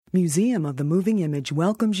Museum of the Moving Image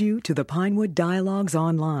welcomes you to the Pinewood Dialogues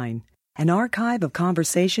Online, an archive of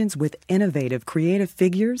conversations with innovative creative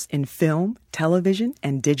figures in film, television,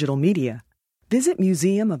 and digital media. Visit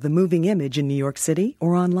Museum of the Moving Image in New York City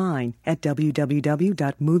or online at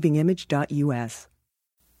www.movingimage.us.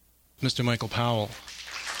 Mr. Michael Powell.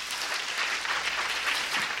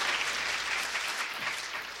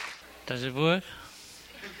 Does it work?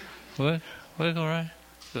 Work all right?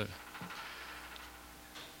 Good.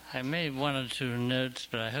 I made one or two notes,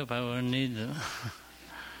 but I hope I won't need them.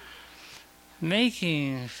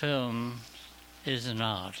 Making film is an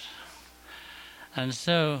art. And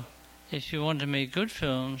so, if you want to make good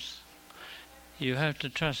films, you have to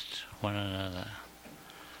trust one another.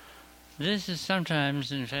 This is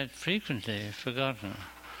sometimes, in fact, frequently forgotten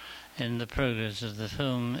in the progress of the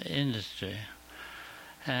film industry.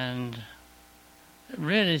 And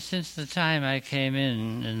really, since the time I came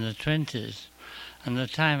in the 20s, and the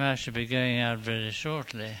time I should be going out very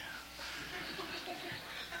shortly,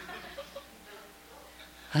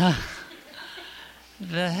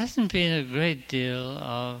 there hasn't been a great deal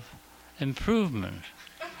of improvement.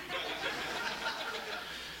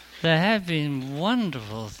 There have been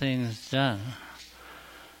wonderful things done,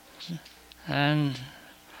 and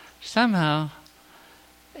somehow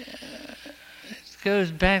it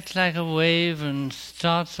goes back like a wave and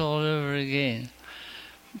starts all over again.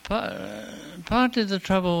 Partly the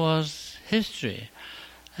trouble was history.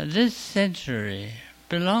 This century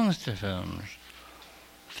belongs to films.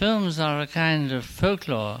 Films are a kind of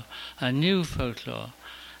folklore, a new folklore,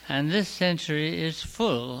 and this century is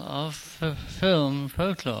full of film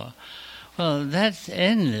folklore. Well, that's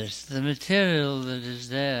endless. The material that is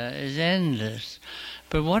there is endless.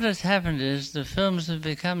 But what has happened is the films have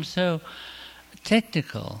become so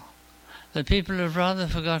technical that people have rather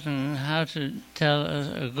forgotten how to tell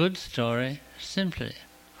a good story simply.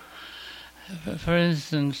 For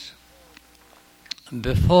instance,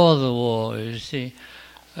 before the war, you see,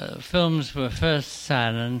 films were first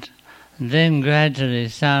silent, then gradually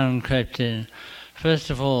sound crept in. First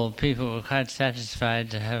of all, people were quite satisfied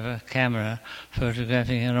to have a camera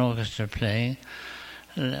photographing an orchestra playing.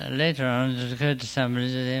 Later on, it occurred to somebody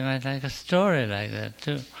that they might like a story like that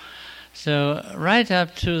too. So right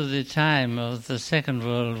up to the time of the Second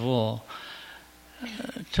World War,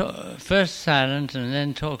 first silent and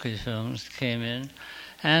then talkie films came in,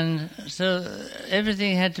 and so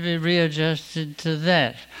everything had to be readjusted to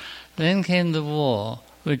that. Then came the war,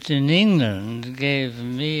 which in England gave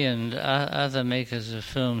me and other makers of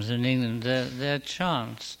films in England their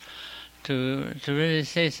chance to really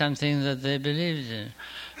say something that they believed in.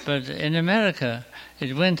 But in America,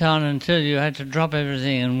 it went on until you had to drop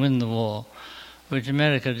everything and win the war, which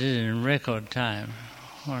America did in record time.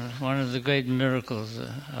 One of the great miracles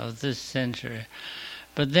of this century.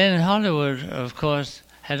 But then Hollywood, of course,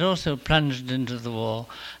 had also plunged into the war,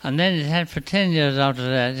 and then it had, for 10 years after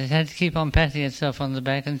that, it had to keep on patting itself on the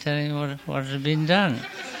back and telling what had been done.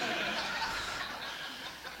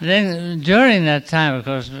 Then, during that time, of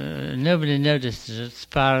course, nobody noticed that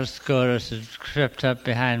Spiros Skouras had crept up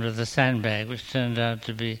behind with a sandbag, which turned out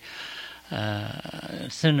to be a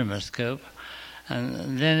CinemaScope.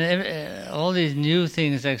 And then all these new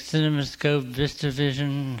things like CinemaScope,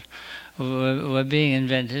 VistaVision were being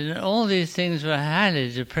invented. And all these things were highly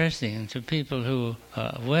depressing to people who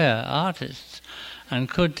were artists and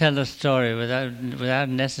could tell a story without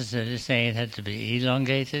necessarily saying it had to be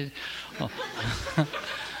elongated.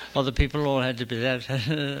 Or the people all had to be that.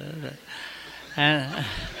 And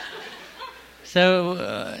so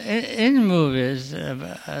in movies,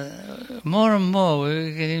 more and more we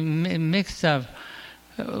were getting mixed up.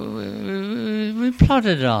 We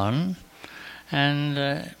plodded on, and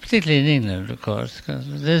particularly in England, of course,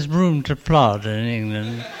 because there's room to plod in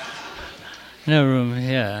England, no room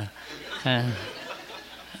here.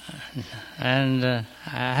 And I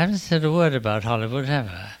haven't said a word about Hollywood, have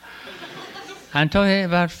I? I'm talking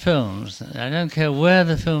about films. I don't care where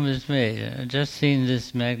the film is made. I've just seen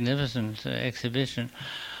this magnificent exhibition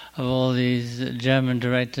of all these German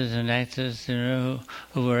directors and actors, who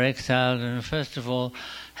were exiled and first of all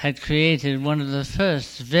had created one of the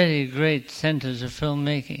first very great centers of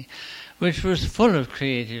filmmaking, which was full of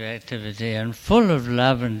creative activity and full of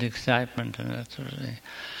love and excitement and that sort of thing.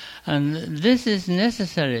 And this is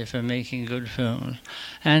necessary for making good films.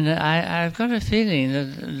 And I've got a feeling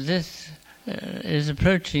that this is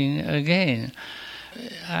approaching again.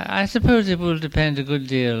 I suppose it will depend a good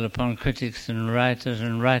deal upon critics and writers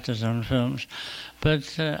on films,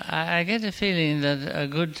 but I get a feeling that a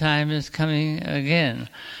good time is coming again,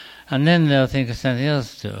 and then they'll think of something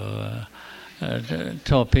else to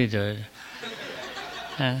torpedo it.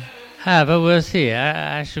 But we'll see.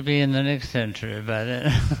 I should be in the next century by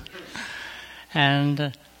then.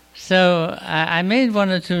 And so I made one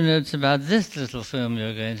or two notes about this little film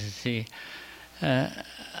you're going to see.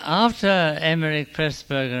 After Emmerich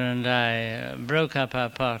Pressburger and I broke up our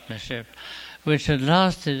partnership, which had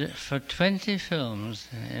lasted for 20 films,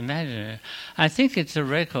 imagine it. I think it's a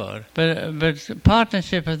record, but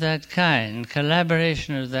partnership of that kind,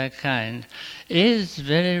 collaboration of that kind, is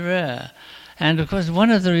very rare. And of course,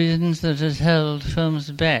 one of the reasons that has held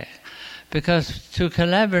films back, because to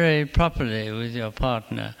collaborate properly with your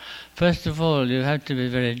partner, first of all, you have to be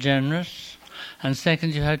very generous, and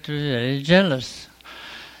second, you have to be very jealous.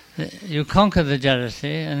 You conquer the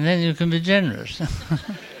jealousy, and then you can be generous.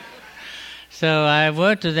 So I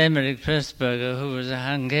worked with Emmerich Pressburger, who was a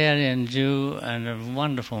Hungarian Jew and a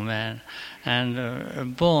wonderful man, and a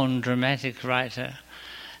born dramatic writer.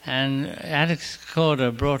 And Alex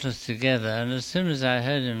Korda brought us together, and as soon as I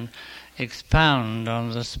heard him expound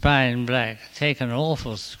on The Spy in Black, take an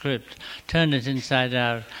awful script, turn it inside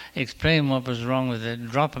out, explain what was wrong with it,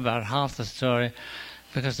 drop about half the story,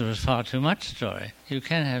 because there was far too much story. You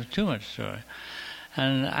can't have too much story.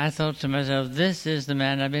 And I thought to myself, this is the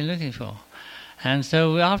man I've been looking for. And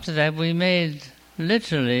so after that we made,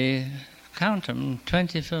 literally, count them,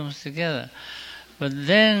 20 films together. But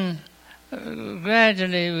then,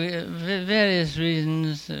 gradually, various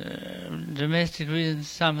reasons, domestic reasons,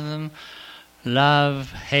 some of them,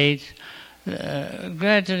 love, hate,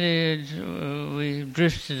 gradually we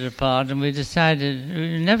drifted apart and we decided,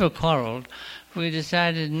 we never quarreled, we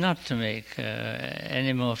decided not to make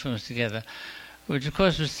any more films together, which of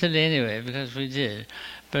course was silly anyway, because we did.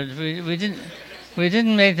 But we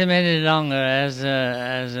didn't make them any longer as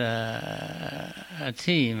a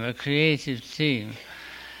team, a creative team,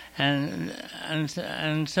 and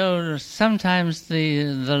so sometimes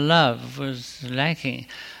the love was lacking,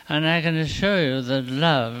 and I can assure you that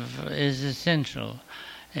love is essential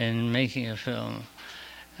in making a film.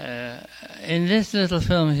 In this little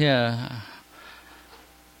film here,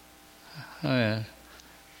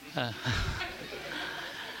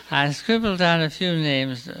 I scribbled down a few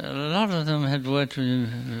names. A lot of them had worked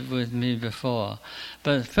with me before.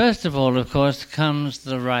 But first of all, of course, comes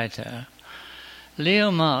the writer.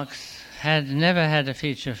 Leo Marx had never had a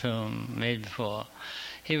feature film made before.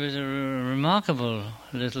 He was a remarkable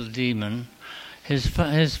little demon. His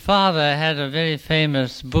father had a very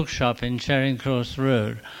famous bookshop in Charing Cross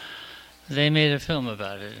Road. They made a film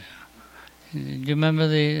about it. Do you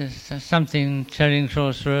remember something Charing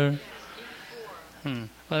Cross Road?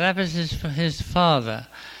 Well, that was his father,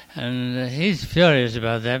 and he's furious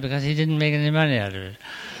about that because he didn't make any money out of it.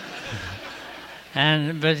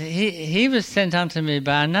 But he was sent on to me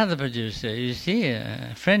by another producer. You see,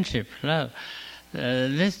 friendship, love.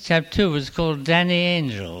 This chap too was called Danny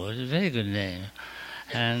Angel. It was a very good name,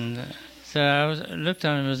 and so I looked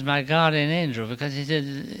on him as my guardian angel because he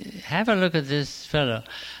said, "Have a look at this fellow.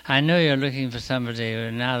 I know you're looking for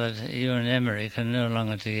somebody now that you and Emmerich are no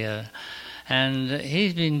longer together." And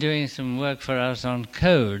he's been doing some work for us on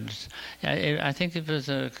codes. I think it was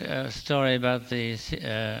a story about the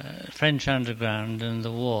French underground and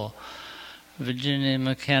the war. Virginia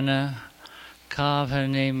McKenna, Carve Her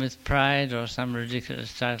Name with Pride, or some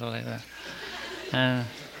ridiculous title like that.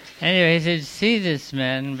 Anyway, he said, see this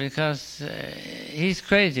man because he's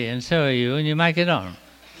crazy and so are you, and you might get on.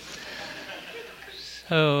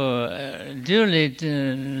 So, duly,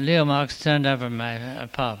 Leo Marx turned up at my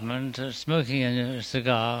apartment, smoking a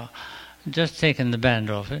cigar, just taken the band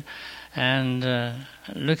off it, and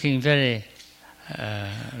looking very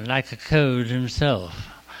like a code himself.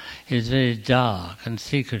 He was very dark and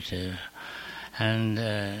secretive, and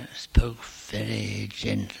spoke very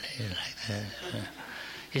gently like that.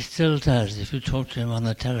 He still does. If you talk to him on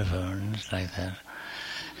the telephone, it's like that.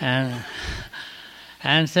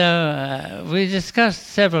 And so we discussed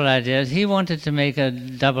several ideas. He wanted to make a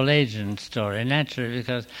double agent story, naturally,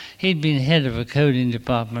 because he'd been head of a coding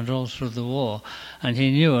department all through the war, and he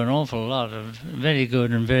knew an awful lot of very good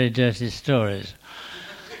and very dirty stories.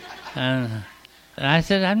 And I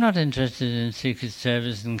said, I'm not interested in Secret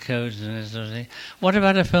Service and codes and this sort of thing. What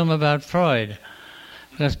about a film about Freud?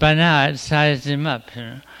 Because by now I'd sized him up, you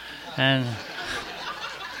know. And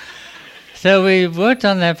so we worked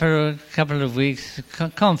on that for a couple of weeks,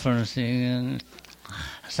 conferencing, and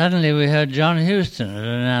suddenly we heard John Huston had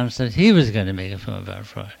announced that he was going to make a film about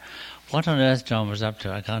Freud. What on earth John was up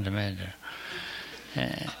to, I can't imagine.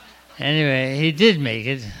 Anyway, he did make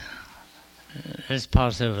it. Let's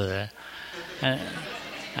pass over there.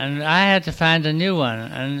 And I had to find a new one.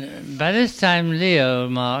 And by this time, Leo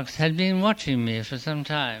Marx had been watching me for some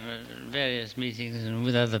time at various meetings and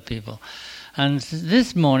with other people. And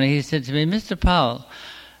this morning he said to me, "Mr. Powell,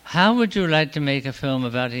 how would you like to make a film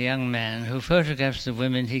about a young man who photographs the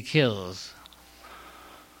women he kills?"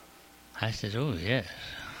 I said, "Oh, yes."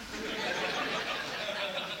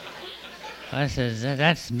 I said,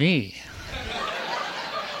 "That's me."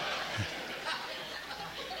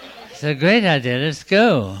 It's a great idea, let's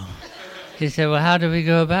go. He said, "Well, how do we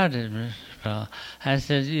go about it, Mr. Powell?" I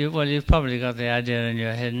said, "Well, you've probably got the idea in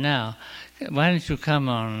your head now. Why don't you come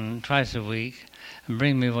on twice a week and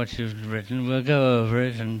bring me what you've written. We'll go over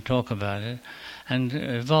it and talk about it and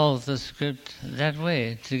evolve the script that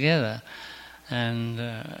way together. And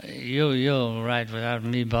you'll write without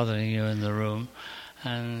me bothering you in the room.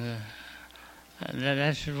 And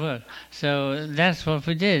that should work." So that's what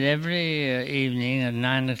we did. Every evening at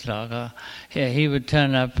 9 o'clock, he would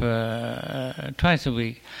turn up twice a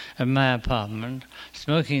week at my apartment,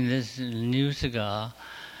 smoking this new cigar,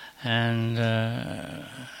 and I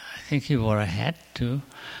think he wore a hat too,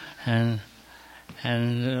 and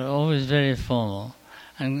always very formal,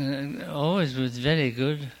 and always with very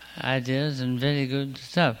good ideas and very good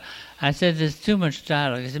stuff. I said, "There's too much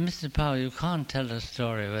dialogue." He said, "Mr. Powell, you can't tell a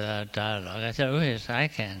story without dialogue." I said, "Oh yes, I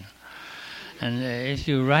can. And if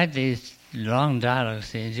you write these long dialogue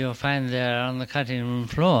scenes, you'll find they're on the cutting room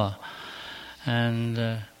floor."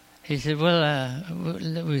 And he said, "Well,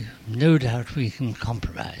 no doubt we can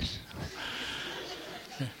compromise."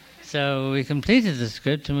 So we completed the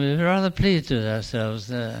script, and we were rather pleased with ourselves.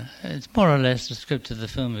 It's more or less the script of the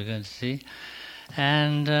film we're going to see.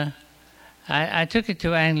 And I took it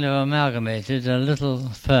to Anglo Amalgamated, a little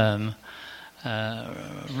firm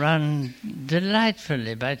run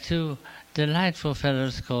delightfully by two delightful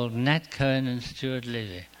fellows called Nat Cohen and Stuart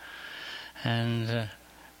Levy. And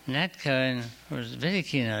Nat Cohen was very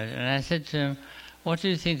keen on it, and I said to him, "What do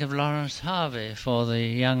you think of Lawrence Harvey for the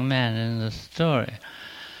young man in the story?"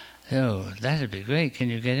 "Oh, that'd be great. Can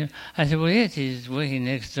you get him?" I said, "Well, yes, he's working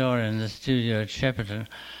next door in the studio at Shepperton.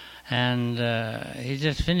 And he's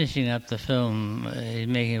just finishing up the film. He's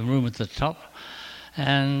making a room at the top.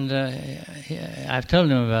 And I've told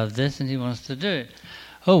him about this, and he wants to do it."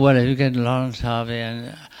 "Oh, well, if you get Lawrence Harvey,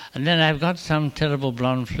 and then I've got some terrible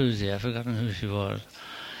blonde floozy. I've forgotten who she was.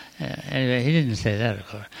 Anyway, he didn't say that, of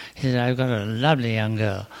course. He said, "I've got a lovely young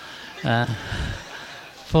girl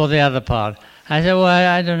for the other part." I said, "Well,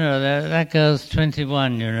 I don't know. That girl's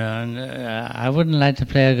 21, you know, and I wouldn't like to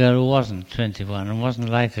play a girl who wasn't 21 and wasn't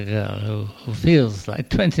like a girl who feels like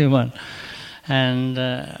 21. And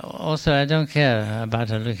also, I don't care about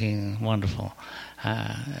her looking wonderful.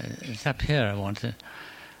 It's up here I want it.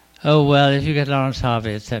 Oh, well, if you get Lawrence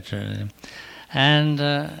Harvey, etc." And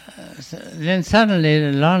then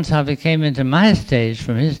suddenly Lawrence Harvey came into my stage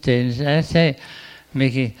from his stage and said, "I say,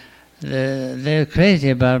 Mickey, they're crazy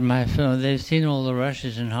about my film. They've seen all the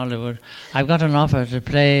rushes in Hollywood. I've got an offer to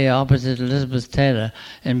play opposite Elizabeth Taylor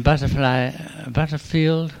in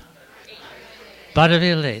Butterfield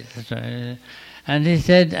 8. That's right. And he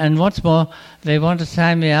said, and what's more, they want to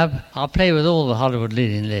sign me up. I'll play with all the Hollywood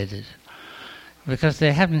leading ladies. Because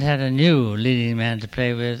they haven't had a new leading man to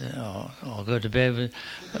play with or go to bed with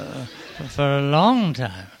for a long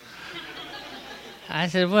time." I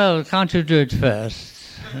said, "Well, can't you do it first,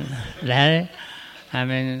 Larry? I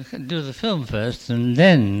mean, do the film first and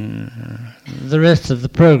then the rest of the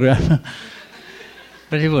program."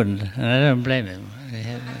 But he wouldn't, and I don't blame him.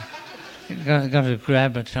 He got to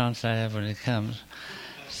grab a chance I have when it comes.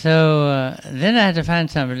 So then I had to find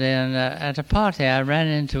somebody, and at a party I ran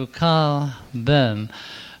into Karl Böhm,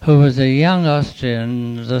 who was a young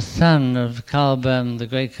Austrian, the son of Karl Böhm, the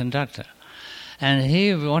great conductor. And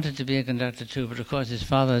he wanted to be a conductor too, but of course his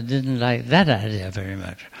father didn't like that idea very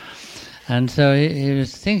much. And so he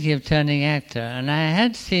was thinking of turning actor. And I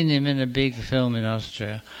had seen him in a big film in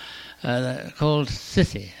Austria called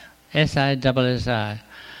Sissi, S-I-S-S-I.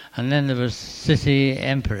 And then there was Sissi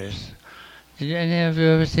Empress. Did any of you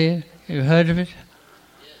ever see it? You heard of it?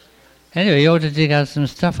 Anyway, you ought to dig out some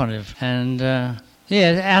stuff on it. And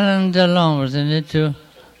yes, Alain Delon was in it too.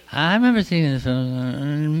 I remember seeing the film,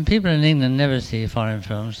 and people in England never see foreign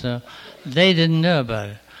films, so they didn't know about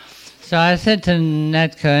it. So I said to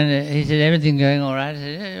Nat Cohen, he said, "Everything going all right?" I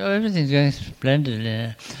said, "Oh, everything's going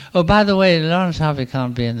splendidly." "Oh, by the way, Lawrence Harvey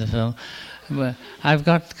can't be in the film. Well, I've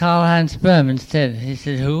got Karl-Heinz Böhm instead." He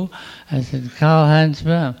said, "Who?" I said, "Karl-Heinz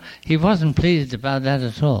Böhm." He wasn't pleased about that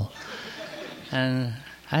at all. And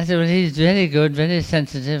I said, "Well, he's very good, very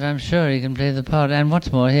sensitive. I'm sure he can play the part. And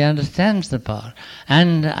what's more, he understands the part.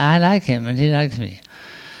 And I like him, and he likes me."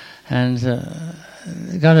 And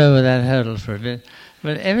got over that hurdle for a bit.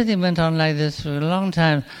 But everything went on like this for a long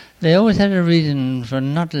time. They always had a reason for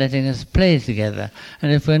not letting us play together.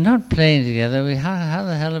 And if we're not playing together, how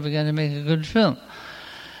the hell are we going to make a good film?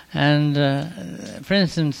 And, for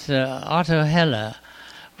instance, Otto Heller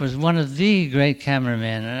was one of the great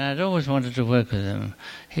cameramen, and I'd always wanted to work with him.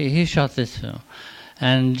 He shot this film.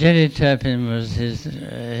 And Jerry Turpin was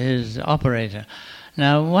his operator.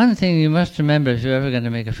 Now, one thing you must remember if you're ever going to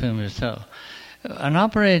make a film yourself, an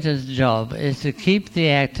operator's job is to keep the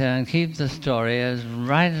actor and keep the story as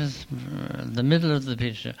right as the middle of the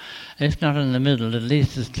picture. If not in the middle, at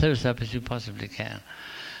least as close up as you possibly can.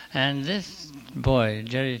 And this boy,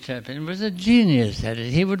 Jerry Turpin, was a genius at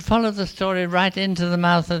it. He would follow the story right into the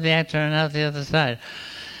mouth of the actor and out the other side.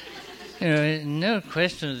 No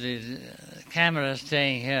question of the camera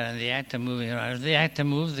staying here and the actor moving around. If the actor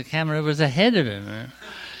moved, the camera was ahead of him.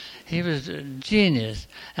 He was a genius.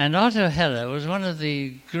 And Otto Heller was one of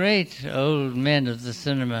the great old men of the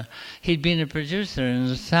cinema. He'd been a producer in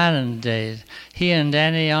the silent days. He and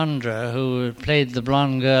Annie Andra, who played the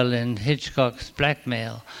blonde girl in Hitchcock's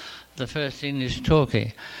Blackmail, the first English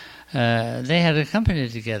talkie, they had a company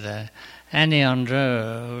together. Annie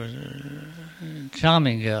Andra was a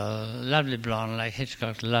charming girl, lovely blonde, like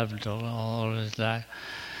Hitchcock loved all his life.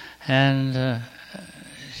 And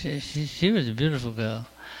she was a beautiful girl.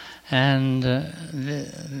 And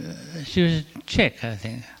she was Czech, I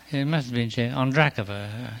think. It must have been Czech. Ondrakova,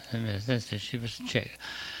 that's it. She was Czech.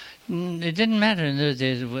 It didn't matter in those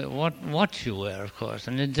days what you were, of course,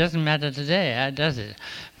 and it doesn't matter today, does it?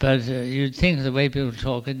 But you'd think the way people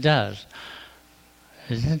talk, it does.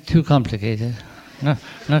 Is that too complicated? No,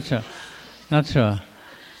 not sure. Not sure.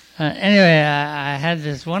 Anyway, I had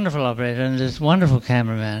this wonderful operator and this wonderful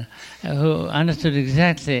cameraman who understood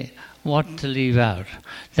exactly what to leave out.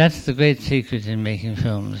 That's the great secret in making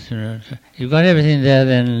films. You've got everything there,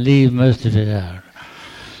 then leave most of it out.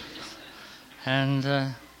 And,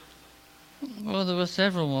 there were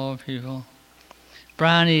several more people.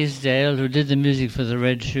 Brian Easdale, who did the music for the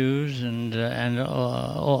Red Shoes, and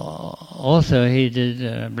also he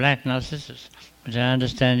did Black Narcissus, which I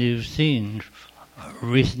understand you've seen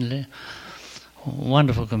recently.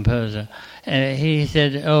 Wonderful composer. He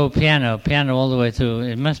said, piano all the way through.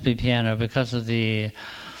 It must be piano because of the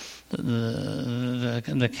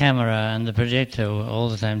camera and the projector all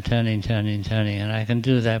the time turning, and I can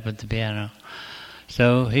do that with the piano.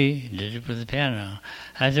 So he did it with the piano.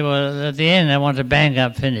 I said, well, at the end I want a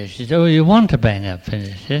bang-up finish. He said, you want a bang-up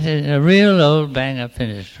finish? He said, a real old bang-up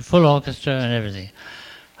finish, full orchestra and everything.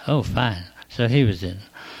 Oh, fine. So he was in.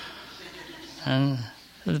 And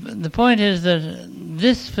the point is that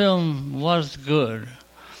this film was good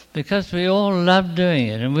because we all loved doing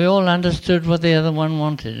it, and we all understood what the other one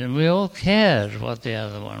wanted, and we all cared what the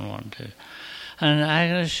other one wanted. And I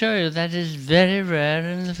can assure you that is very rare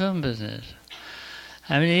in the film business.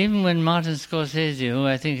 I mean, even when Martin Scorsese, who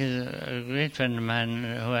I think is a great friend of mine,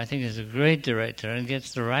 who I think is a great director and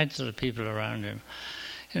gets the right sort of people around him,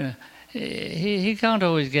 he can't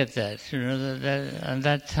always get that,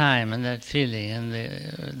 that time and that feeling and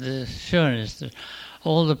the assurance that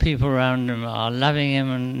all the people around him are loving him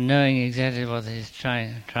and knowing exactly what he's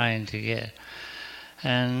trying to get.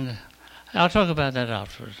 And I'll talk about that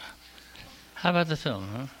afterwards. How about the film,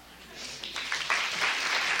 huh?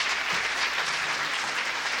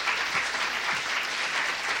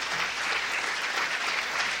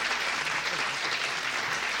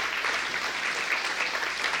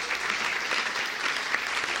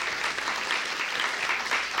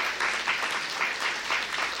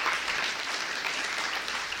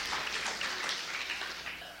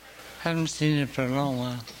 Haven't seen it for a long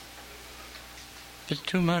while. Bit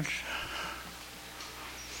too much.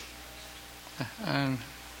 I'm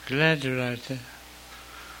glad you liked it.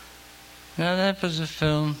 Now that was a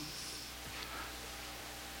film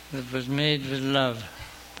that was made with love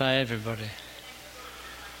by everybody.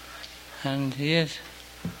 And yet,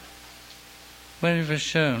 when it was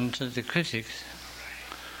shown to the critics,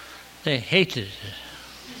 they hated it.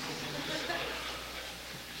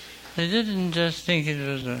 They didn't just think it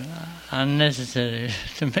was unnecessary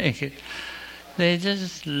to make it. They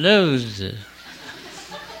just loathed it.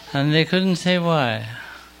 And they couldn't say why.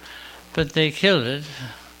 But they killed it.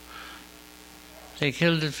 They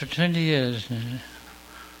killed it for 20 years.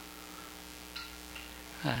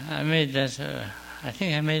 I made that, I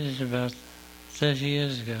think I made it about 30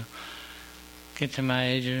 years ago. Get to my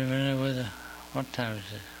age, I don't know what time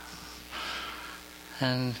is it.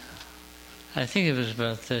 And I think it was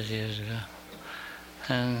about 30 years ago.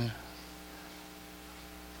 And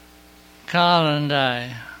Carl and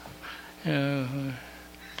I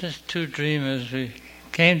just two dreamers. We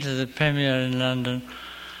came to the premiere in London,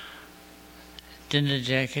 dinner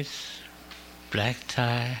jackets, black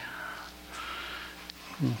tie,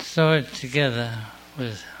 and saw it together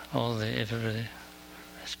with everybody,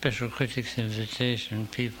 special critics invitation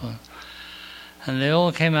people. And they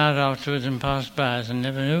all came out afterwards and passed by us, and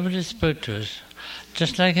nobody spoke to us,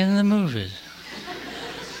 just like in the movies.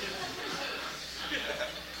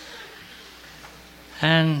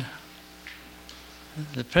 And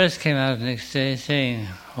the press came out the next day saying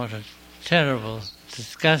what a terrible,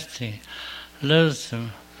 disgusting,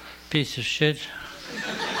 loathsome piece of shit.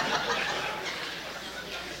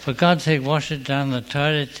 For God's sake, wash it down the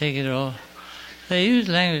toilet, take it off. They use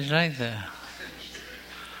language like that.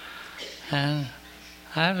 And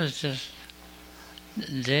I was just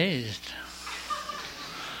dazed.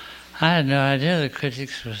 I had no idea the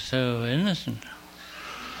critics were so innocent.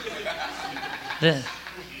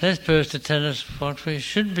 They're supposed to tell us what we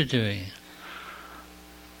should be doing.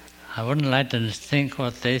 I wouldn't like them to think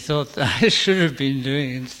what they thought I should have been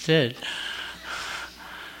doing instead.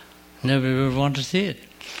 Nobody would want to see it.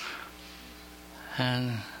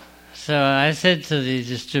 And so I said to the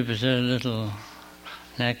distributor, little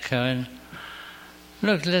Nat Cohen,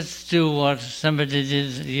 look, let's do what somebody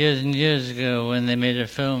did years and years ago when they made a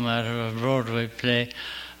film out of a Broadway play,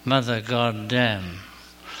 Mother Goddamn.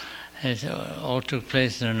 It all took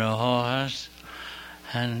place in a whorehouse,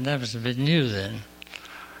 and that was a bit new then.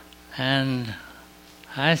 And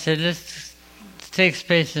I said, let's take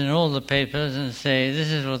space in all the papers and say, this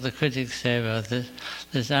is what the critics say about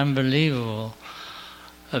this unbelievable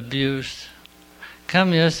abuse.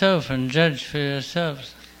 Come yourself and judge for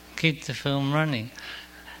yourselves. Keep the film running.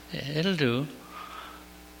 It'll do.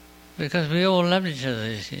 Because we all loved each other,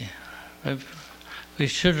 you see. We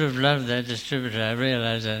should have loved that distributor. I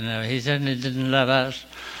realize that now. He certainly didn't love us.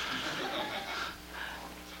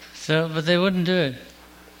 But they wouldn't do it.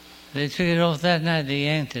 They took it off that night. They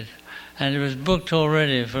yanked it. And it was booked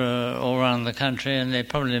already for all around the country, and they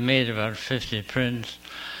probably made about 50 prints.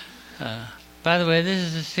 By the way, this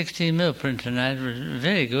is a 16mm print tonight. It was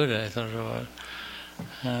very good, I thought it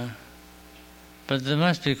was. But there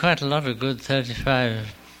must be quite a lot of good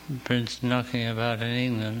 35 prints knocking about in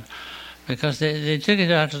England, because they took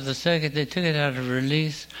it out of the circuit, they took it out of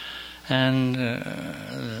release, and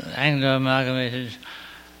Anglo-Amalgamated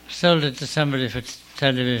sold it to somebody for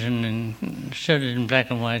television and showed it in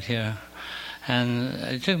black and white here. And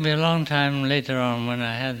it took me a long time later on, when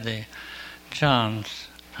I had the chance,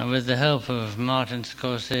 and with the help of Martin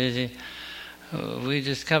Scorsese, we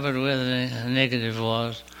discovered where the negative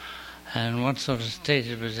was and what sort of state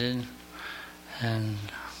it was in, and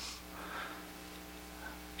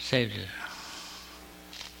saved it.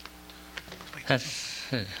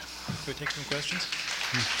 That's it. Can we take some questions?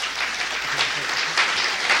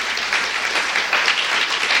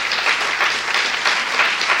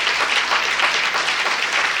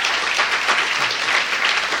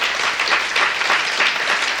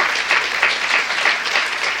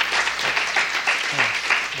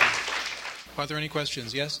 Are there any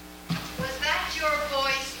questions? Yes? Was that your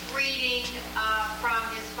voice reading from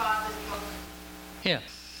his father's book? Yeah.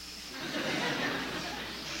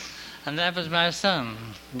 And that was my son,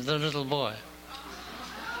 the little boy.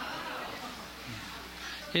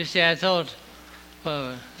 You see, I thought,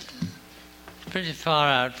 well, pretty far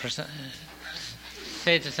out for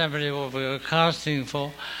say to somebody what we were casting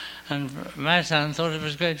for, and my son thought it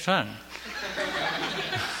was great fun.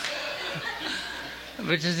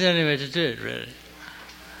 Which is the only way to do it, really.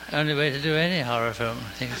 Only way to do any horror film,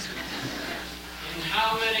 I think. In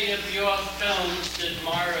how many of your films did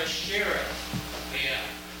Moira Shearer appear?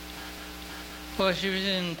 Well, she was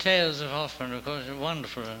in Tales of Hoffman, of course,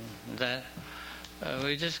 wonderful in that.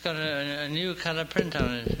 We just got a new colour print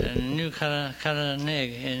on it, a new colour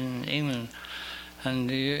neg in England. And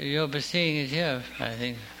you'll be seeing it here, I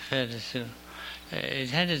think, fairly soon. It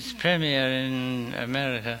had its premiere in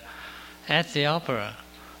America at the Opera,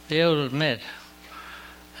 the old Met.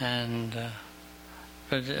 And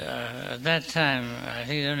but at that time, I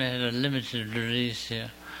think it only had a limited release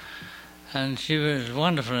here. And she was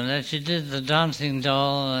wonderful in that. She did the dancing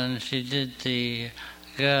doll, and she did the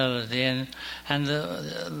girl at the end. And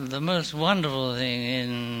the most wonderful thing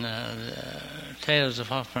in Tales of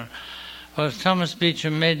Hoffman was Thomas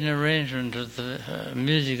Beecham made an arrangement of the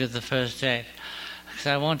music of the first act, because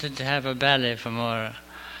I wanted to have a ballet for Moira.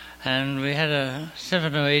 And we had a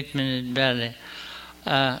 7 or 8 minute ballet.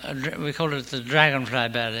 We called it the Dragonfly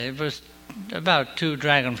Ballet. It was about two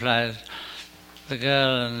dragonflies, the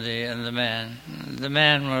girl and the man. The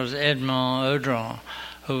man was Edmond Audran,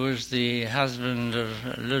 who was the husband of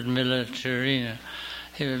Ludmilla Cherina.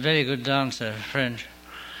 He was a very good dancer, French.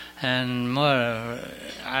 And Moira,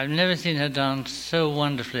 I've never seen her dance so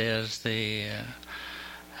wonderfully as the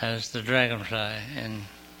Dragonfly.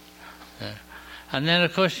 And then,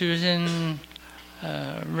 of course, she was in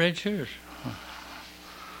Red Shoes.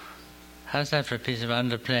 How's that for a piece of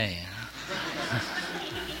underplaying?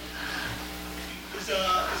 Is there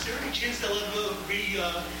any chance they'll ever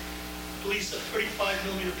release a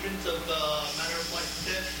 35mm print of Manner of Life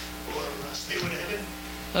and Death or Stairway to Heaven?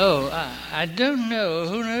 Oh, I don't know.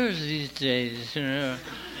 Who knows these days? You know,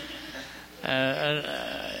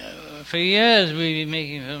 for years we've been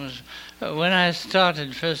making films. When I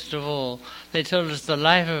started, first of all, they told us the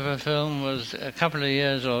life of a film was a couple of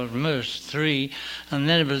years or at most 3, and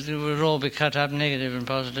then it would all be cut up, negative and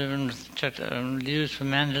positive, and used for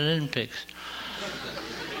mandolin picks.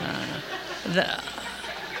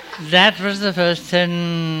 That was the first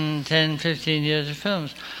 10, 15 years of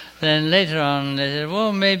films. Then later on, they said,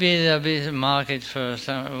 well, maybe there'll be some markets for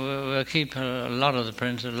some. We'll keep a lot of the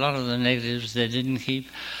prints, a lot of the negatives they didn't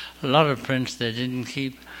keep, a lot of prints they didn't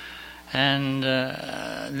keep. And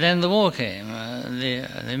then the war came. The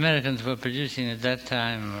Americans were producing at that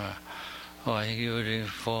time, I think you were doing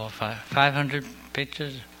 500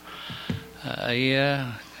 pictures a year,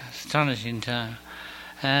 astonishing time.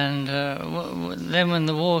 And then when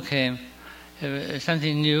the war came, it was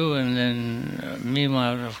something new, and then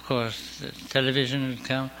meanwhile, of course, television had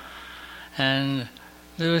come. And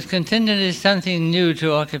there was continually something new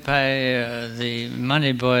to occupy the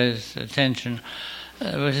money boys' attention,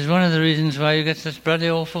 which is one of the reasons why you get such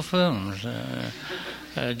bloody awful films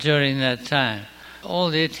during that time.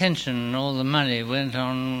 All the attention, all the money went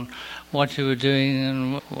on what you were doing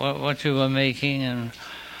and what you were making,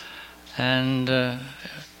 and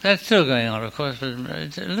that's still going on, of course, but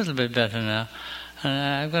it's a little bit better now. And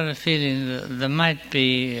I've got a feeling that there might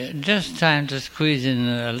be just time to squeeze in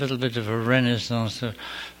a little bit of a renaissance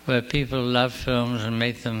where people love films and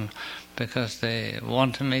make them because they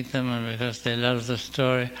want to make them and because they love the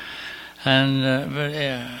story. And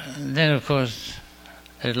then, of course,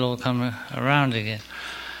 it'll all come around again.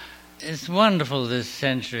 It's wonderful, this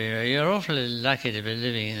century. You're awfully lucky to be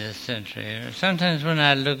living in this century. Sometimes when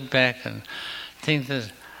I look back and think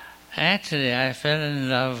that actually I fell in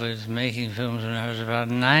love with making films when I was about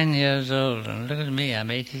 9 years old, and look at me, I'm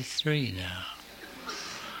 83 now.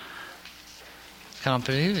 Can't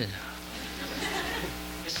believe it.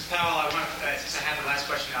 Mr. Powell, since I have the last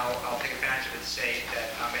question, I'll take advantage of it to say that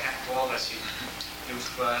on behalf of all of us, you've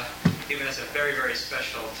given us a very, very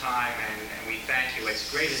special time, and we thank you. As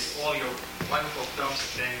great as all your wonderful films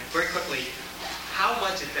have been, very quickly, how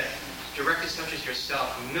was it that directors such as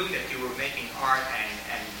yourself who knew that you were making art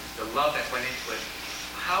and the love that went into it,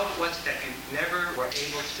 how was it that you never were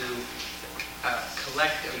able to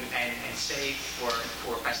collect and save for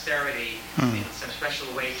posterity in some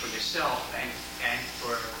special way for yourself and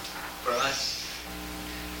for us?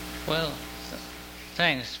 Well,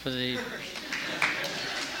 thanks for the...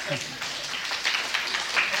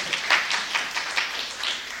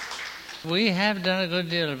 We have done a good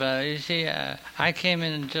deal about it. You see, I came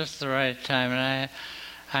in at just the right time, and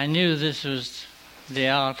I knew this was the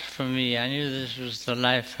art for me. I knew this was the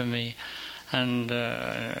life for me. And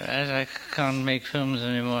as I can't make films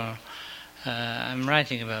anymore, I'm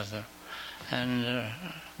writing about them. And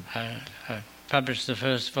I published the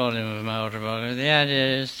first volume of my autobiography. The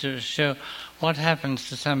idea is to show what happens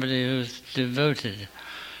to somebody who's devoted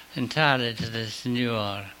entirely to this new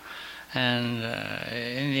art. And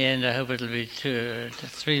in the end, I hope it'll be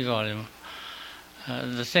 3 volume.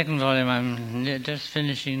 The second volume I'm just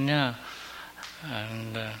finishing now,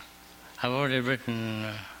 and I've already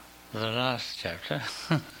written the last chapter.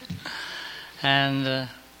 and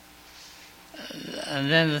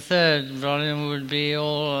then the third volume would be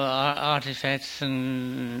all artifacts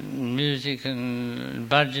and music and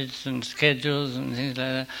budgets and schedules and things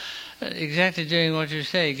like that. Exactly doing what you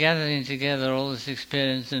say, gathering together all this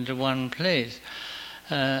experience into one place.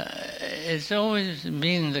 It's always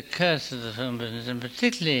been the curse of the film business, and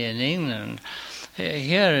particularly in England.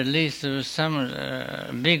 Here, at least, there was some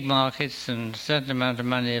big markets and a certain amount of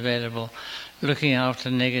money available, looking after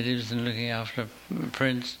negatives and looking after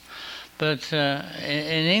prints. But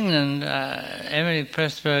in England, Emily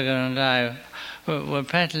Pressburger and I were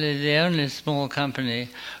practically the only small company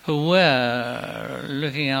who were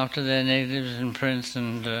looking after their negatives and prints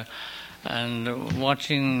and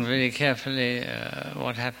watching very carefully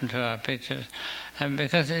what happened to our pictures. And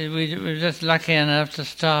because we were just lucky enough to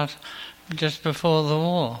start just before the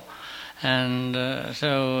war. And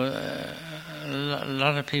so a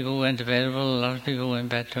lot of people went available, a lot of people went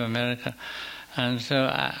back to America. And so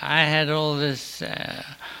I had all this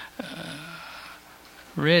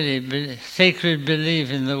really sacred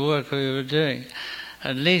belief in the work we were doing.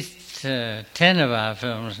 At least 10 of our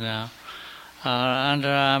films now are under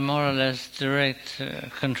our more or less direct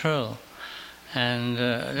control. And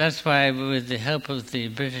that's why, with the help of the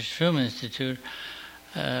British Film Institute,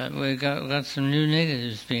 we got some new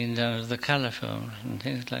negatives being done of the colour films and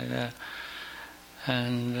things like that.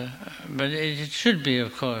 And but it should be,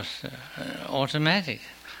 of course, automatic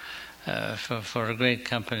for a great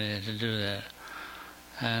company to do that.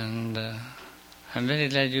 And I'm very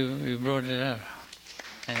glad you brought it up.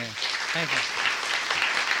 Thank you.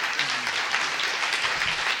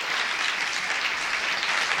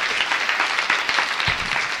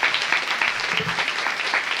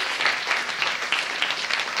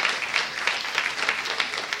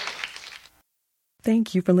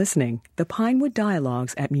 Thank you for listening. The Pinewood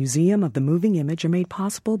Dialogues at Museum of the Moving Image are made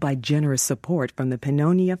possible by generous support from the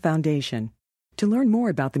Pannonia Foundation. To learn more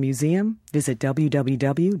about the museum, visit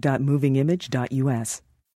www.movingimage.us.